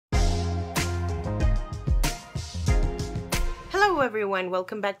Hello everyone,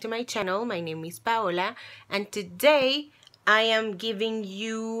 welcome back to my channel. My name is Paola and today I am giving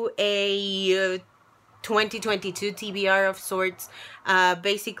you a 2022 TBR of sorts.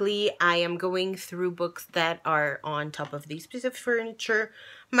 Basically, I am going through books that are on top of this piece of furniture,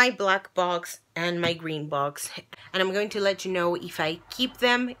 my black box and my green box. And I'm going to let you know if I keep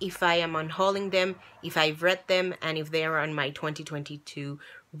them, if I am unhauling them, if I've read them, and if they are on my 2022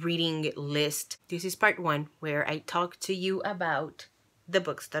 reading list. This is part 1 where I talk to you about the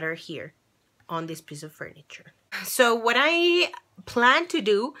books that are here on this piece of furniture. So what I plan to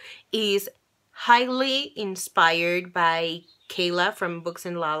do is highly inspired by Kayla from Books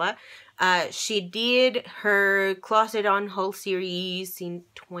and Lala. She did her Closet on Haul series in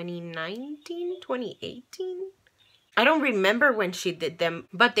 2019, 2018. I don't remember when she did them,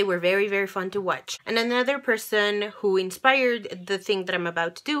 but they were very, very fun to watch. And another person who inspired the thing that I'm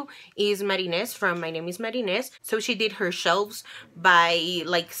about to do is Marines from My Name is Marines. So she did her shelves by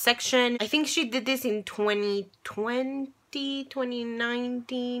like section. I think she did this in 2020,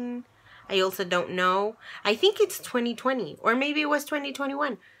 2019. I also don't know. I think it's 2020 or maybe it was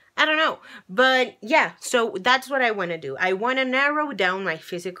 2021. I don't know. But yeah, so that's what I want to do. I want to narrow down my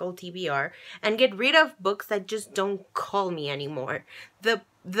physical TBR and get rid of books that just don't call me anymore.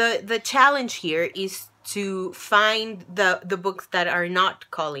 The challenge here is to find the books that are not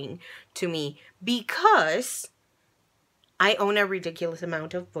calling to me, because I own a ridiculous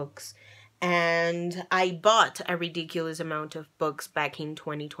amount of books. And I bought a ridiculous amount of books back in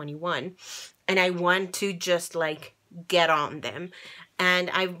 2021. And I want to just like get on them. And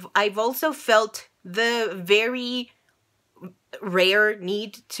I've also felt the very rare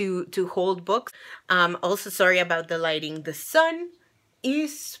need to hold books. Also sorry about the lighting. The sun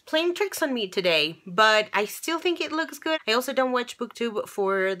is playing tricks on me today, but I still think it looks good. I also don't watch BookTube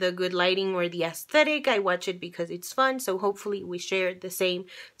for the good lighting or the aesthetic. I watch it because it's fun, so hopefully we share the same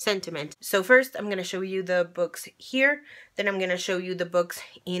sentiment. So first I'm gonna show you the books here, then I'm gonna show you the books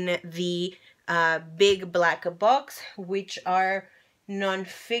in the big black box, which are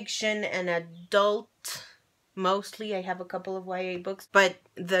non-fiction and adult. Mostly I have a couple of YA books, but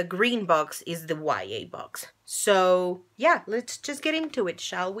the green box is the YA box. So yeah, let's just get into it,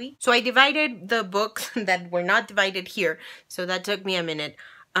 shall we? So I divided the books that were not divided here, so that took me a minute.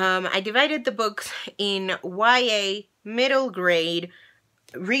 I divided the books in YA, middle grade,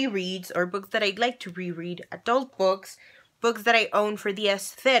 rereads or books that I'd like to reread, adult books, books that I own for the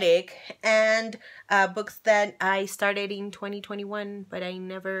aesthetic, and books that I started in 2021 but I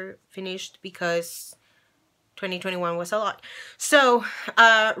never finished because 2021 was a lot. So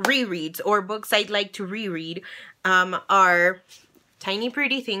rereads or books I'd like to reread are Tiny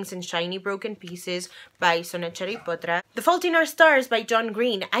Pretty Things and Shiny Broken Pieces by Sona Charipotra. The Fault in Our Stars by John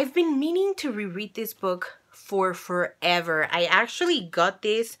Green. I've been meaning to reread this book for forever. I actually got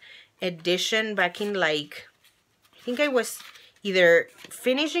this edition back in like, I think I was either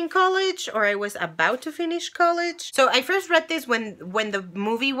finishing college or I was about to finish college. So I first read this when the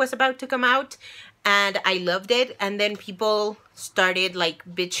movie was about to come out, and I loved it. And then people started like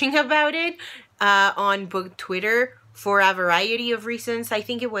bitching about it on book Twitter for a variety of reasons. I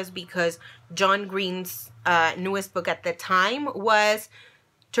think it was because John Green's newest book at the time was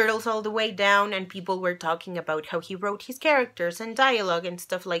Turtles All the Way Down, and people were talking about how he wrote his characters and dialogue and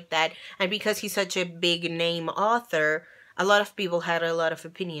stuff like that. And because he's such a big name author, a lot of people had a lot of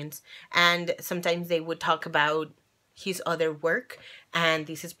opinions, and sometimes they would talk about his other work, and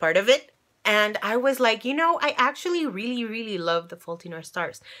this is part of it. And I was like, you know, I actually really, really love The Fault in Our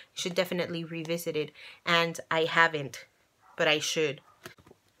Stars. I should definitely revisit it, and I haven't, but I should.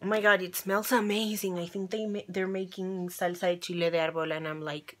 Oh my god, it smells amazing. I think they're making salsa de chile de árbol and I'm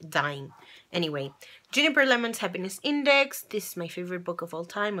like dying. Anyway, Juniper Lemon's Happiness Index. This is my favorite book of all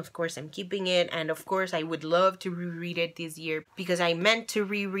time. Of course, I'm keeping it. And of course, I would love to reread it this year because I meant to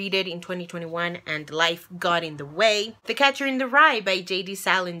reread it in 2021 and life got in the way. The Catcher in the Rye by J.D.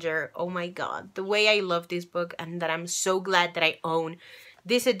 Salinger. Oh my god, the way I love this book, and that I'm so glad that I own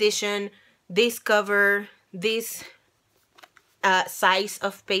this edition, this cover, this size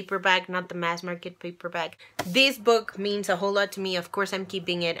of paperback, not the mass market paperback. This book means a whole lot to me. Of course I'm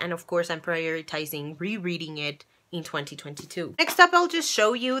keeping it, and of course I'm prioritizing rereading it in 2022. Next up, I'll just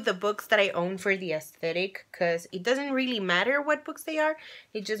show you the books that I own for the aesthetic, because it doesn't really matter what books they are.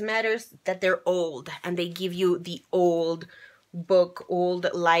 It just matters that they're old and they give you the old book,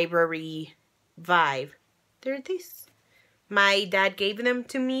 old library vibe. They're this. My dad gave them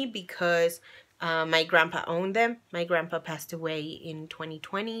to me because my grandpa owned them. My grandpa passed away in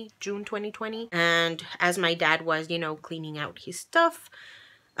 2020, June 2020. And as my dad was, you know, cleaning out his stuff,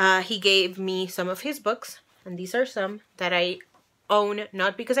 he gave me some of his books. And these are some that I own,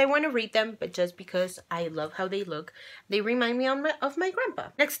 not because I want to read them, but just because I love how they look. They remind me of my grandpa.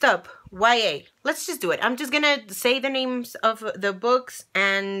 Next up, YA. Let's just do it. I'm just gonna say the names of the books,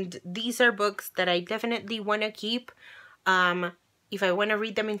 and these are books that I definitely want to keep. If I want to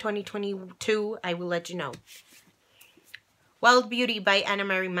read them in 2022, I will let you know. Wild Beauty by Anna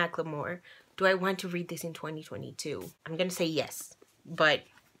Mary McLemore. Do I want to read this in 2022? I'm gonna say yes, but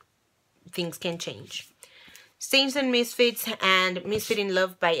things can change. Saints and Misfits and Misfit in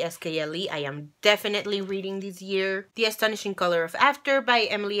Love by S.K. Lee. I am definitely reading this year. The Astonishing Color of After by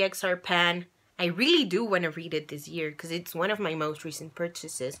Emily X. R. Pan. I really do want to read it this year because it's one of my most recent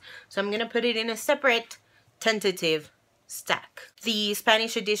purchases. So I'm gonna put it in a separate tentative stack. The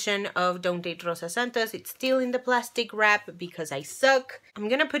Spanish edition of Don't Date Rosa Santos, it's still in the plastic wrap because I suck. I'm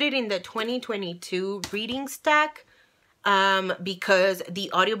gonna put it in the 2022 reading stack because the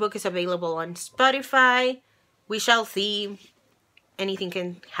audiobook is available on Spotify. We shall see. Anything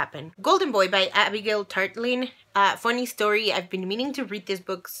can happen. Golden Boy by Abigail Tartlin. Funny story, I've been meaning to read this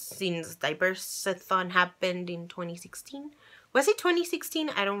book since Diversathon happened in 2016. Was it 2016?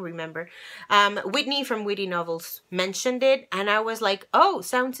 I don't remember. Whitney from Witty Novels mentioned it, and I was like, oh,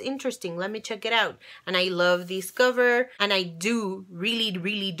 sounds interesting. Let me check it out. And I love this cover, and I do,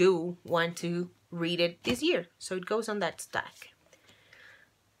 really do want to read it this year. So it goes on that stack.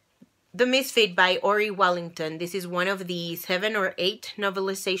 The Misfit by Ori Wellington. This is one of the 7 or 8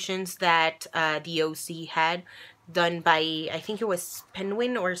 novelizations that the OC had, done by, I think it was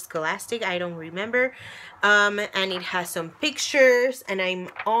Penguin or Scholastic, I don't remember. And it has some pictures, and I'm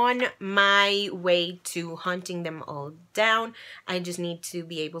on my way to hunting them all down. I just need to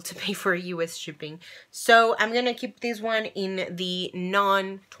be able to pay for US shipping. So I'm gonna keep this one in the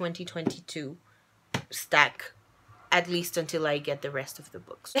non-2022 stack, at least until I get the rest of the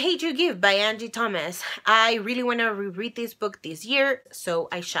books. The Hate You Give by Angie Thomas. I really want to reread this book this year, so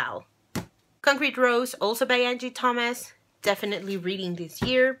I shall. Concrete Rose, also by Angie Thomas. Definitely reading this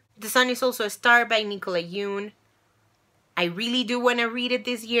year. The Sun Is Also a Star by Nicola Yoon. I really do want to read it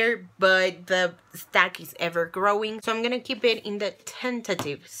this year, but the stack is ever growing, so I'm going to keep it in the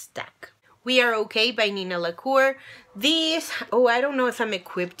tentative stack. We Are Okay by Nina LaCour. This, oh, I don't know if I'm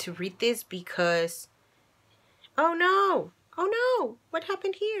equipped to read this because... oh no! Oh no! What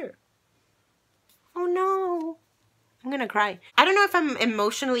happened here? Oh no! I'm gonna cry. I don't know if I'm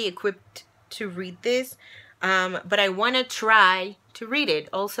emotionally equipped to read this, but I want to try to read it.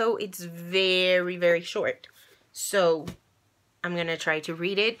 Also, it's very short. So, I'm gonna try to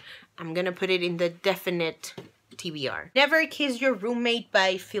read it. I'm gonna put it in the definite TBR. Never Kiss Your Roommate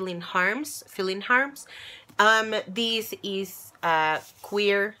by Philin Harms. This is a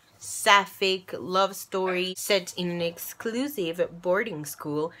queer sapphic love story set in an exclusive boarding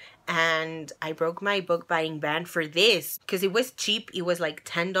school, and I broke my book buying ban for this because it was cheap. It was like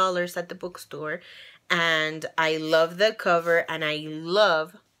 $10 at the bookstore, and I love the cover and I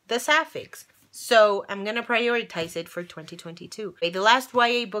love the sapphics, so I'm gonna prioritize it for 2022. Okay, the last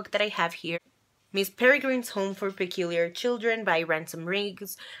YA book that I have here, Miss Peregrine's Home for Peculiar Children by Ransom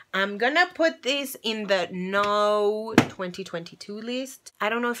Riggs. I'm gonna put this in the no 2022 list. I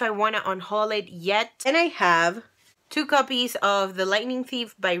don't know if I want to unhaul it yet. And I have 2 copies of The Lightning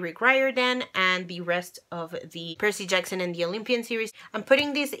Thief by Rick Riordan and the rest of the Percy Jackson and the Olympian series. I'm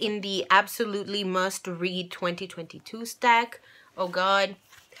putting this in the absolutely must-read 2022 stack. Oh god.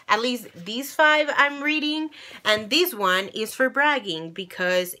 At least these 5 I'm reading, and this one is for bragging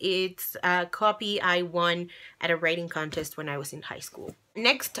because it's a copy I won at a writing contest when I was in high school.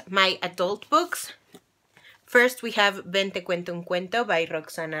 Next, my adult books. First, we have Ven Te Cuento un Cuento by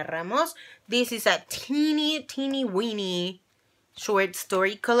Roxana Ramos. This is a teeny weeny short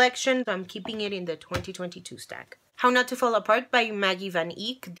story collection, so I'm keeping it in the 2022 stack. How Not to Fall Apart by Maggie Van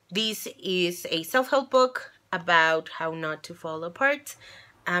Eek. This is a self-help book about how not to fall apart.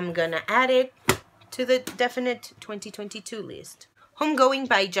 I'm gonna add it to the definite 2022 list. Homegoing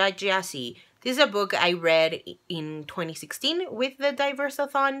by Judge Yassi. This is a book I read in 2016 with the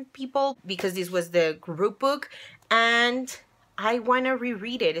Diversathon people because this was the group book, and I want to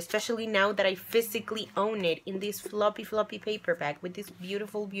reread it, especially now that I physically own it in this floppy paperback with this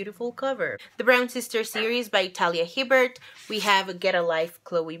beautiful cover. The Brown Sisters series by Talia Hibbert. We have Get a Life,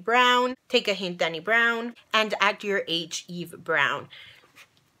 Chloe Brown, Take a Hint, Danny Brown, and Act Your Age, Eve Brown.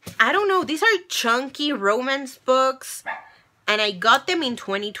 I don't know, these are chunky romance books, and I got them in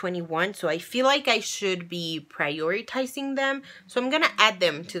 2021, so I feel like I should be prioritizing them. So I'm gonna add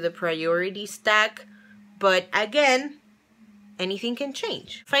them to the priority stack, but again, anything can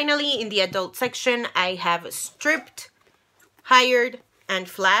change. Finally, in the adult section, I have Stripped, Hired, and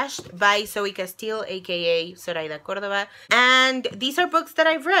Flashed by Zoe Castile, aka Zoraida Cordova. And these are books that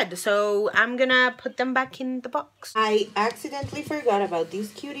I've read, so I'm gonna put them back in the box. I accidentally forgot about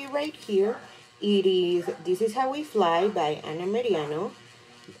this cutie right here. It is This Is How We Fly by Ana Mariano.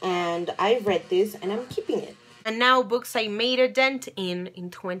 And I read this and I'm keeping it. And now books I made a dent in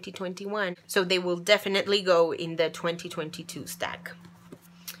 2021. So they will definitely go in the 2022 stack.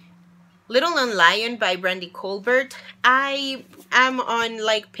 Little and Lion by Brandy Colbert. I am on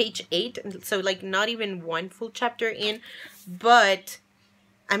like page 8, so like not even one full chapter in, but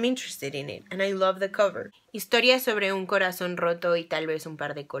I'm interested in it and I love the cover. Historia sobre un corazón roto y tal vez un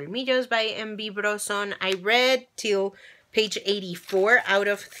par de colmillos by M.B. Broson. I read till page 84 out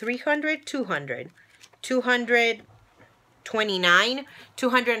of 300,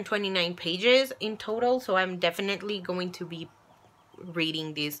 229 pages in total, so I'm definitely going to be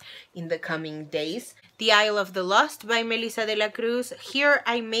reading this in the coming days. The Isle of the Lost by Melissa de la Cruz. Here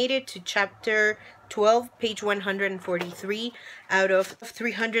I made it to chapter 12, page 143 out of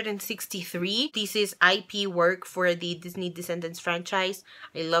 363. This is IP work for the Disney Descendants franchise.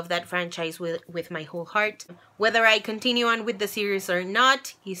 I love that franchise with my whole heart. Whether I continue on with the series or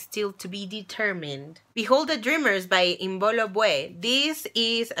not is still to be determined. Behold the Dreamers by Imbolo Bue. This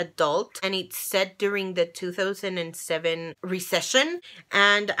is adult and it's set during the 2007 recession,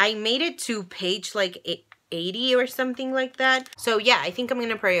 and I made it to page like 80 or something like that. So yeah, I think I'm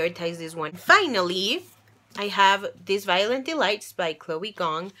gonna prioritize this one. Finally, I have This Violent Delights by Chloe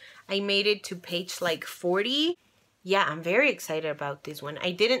Gong. I made it to page like 40. Yeah, I'm very excited about this one.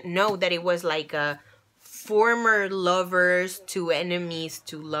 I didn't know that it was like a former lovers to enemies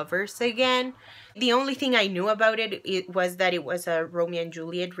to lovers again. The only thing I knew about it was that it was a Romeo and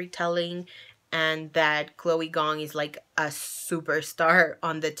Juliet retelling, and that Chloe Gong is like a superstar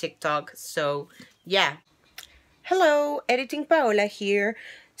on the TikTok. So yeah. Hello, Editing Paola here.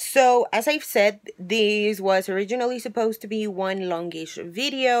 So, as I've said, this was originally supposed to be one longish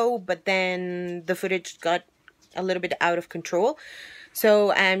video, but then the footage got a little bit out of control.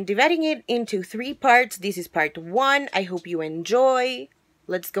 So, I'm dividing it into 3 parts. This is part 1. I hope you enjoy.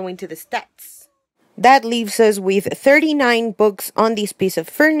 Let's go into the stats. That leaves us with 39 books on this piece of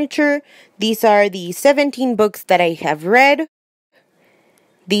furniture. These are the 17 books that I have read.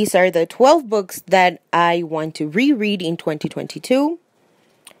 These are the 12 books that I want to reread in 2022.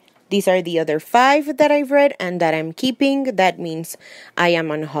 These are the other 5 that I've read and that I'm keeping. That means I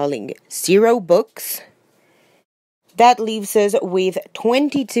am unhauling 0 books. That leaves us with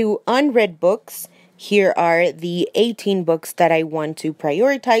 22 unread books. Here are the 18 books that I want to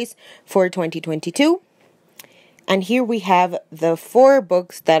prioritize for 2022. And here we have the 4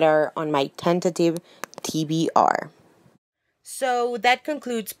 books that are on my tentative TBR. So that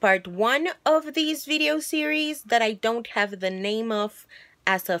concludes part 1 of this video series that I don't have the name of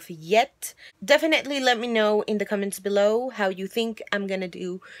as of yet. Definitely let me know in the comments below how you think I'm gonna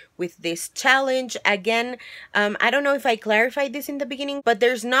do with this challenge. Again, I don't know if I clarified this in the beginning, but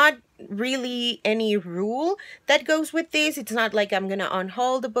there's not really any rule that goes with this. It's not like I'm gonna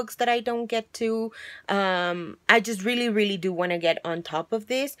unhaul the books that I don't get to. I just really do want to get on top of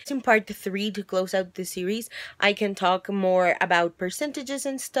this. In part 3, to close out the series, I can talk more about percentages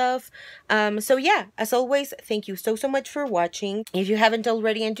and stuff. So yeah, as always, thank you so much for watching. If you haven't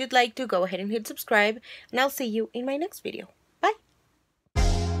already and you'd like to, go ahead and hit subscribe, and I'll see you in my next video.